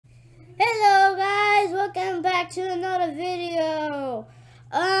welcome back to another video.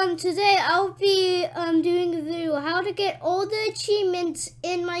 Today I'll be doing a video how to get all the achievements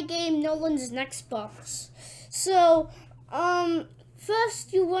in my game Nolan's Nextboxs. So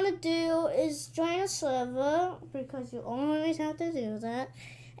first you want to do is join a server because you always have to do that,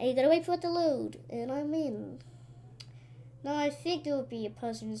 and you gotta wait for it to load. And I'm in. Now I think there will be a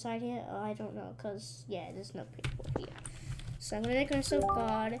person inside here. I don't know, cause yeah, there's no people here. So I'm gonna make myself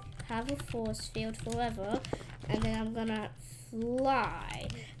God, have a force field forever, and then I'm gonna fly.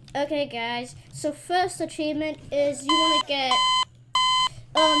 Okay guys, so first achievement is you wanna get,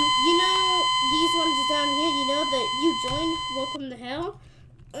 you know these ones down here, you know that you joined, welcome to hell?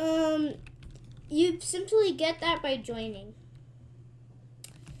 You simply get that by joining.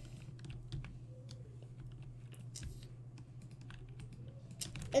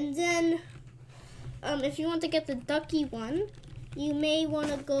 And then, if you want to get the ducky one, you may want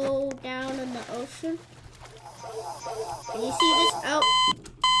to go down in the ocean. And you see this? Oh,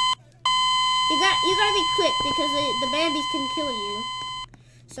 you gotta be quick because the Bambies can kill you.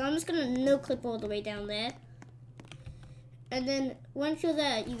 So I'm just gonna no clip all the way down there. And then once you're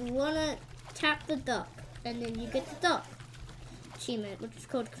there, you wanna tap the duck, and then you get the duck achievement, which is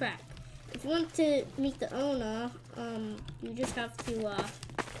called crack. If you want to meet the owner, you just have to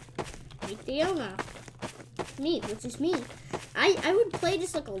meet the owner. Me, which is me. I would play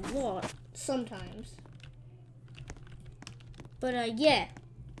this like a lot sometimes. But yeah.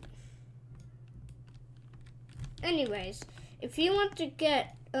 Anyways, if you want to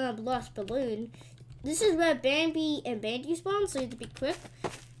get Lost Balloon, this is where Bambi and Bandy spawn, so you have to be quick.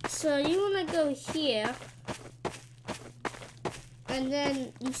 So you wanna go here, and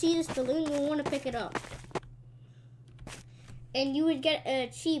then you see this balloon, you wanna pick it up. And you would get an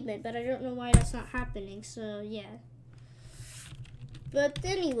achievement, but I don't know why that's not happening, so yeah. But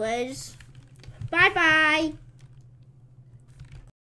anyways, bye-bye.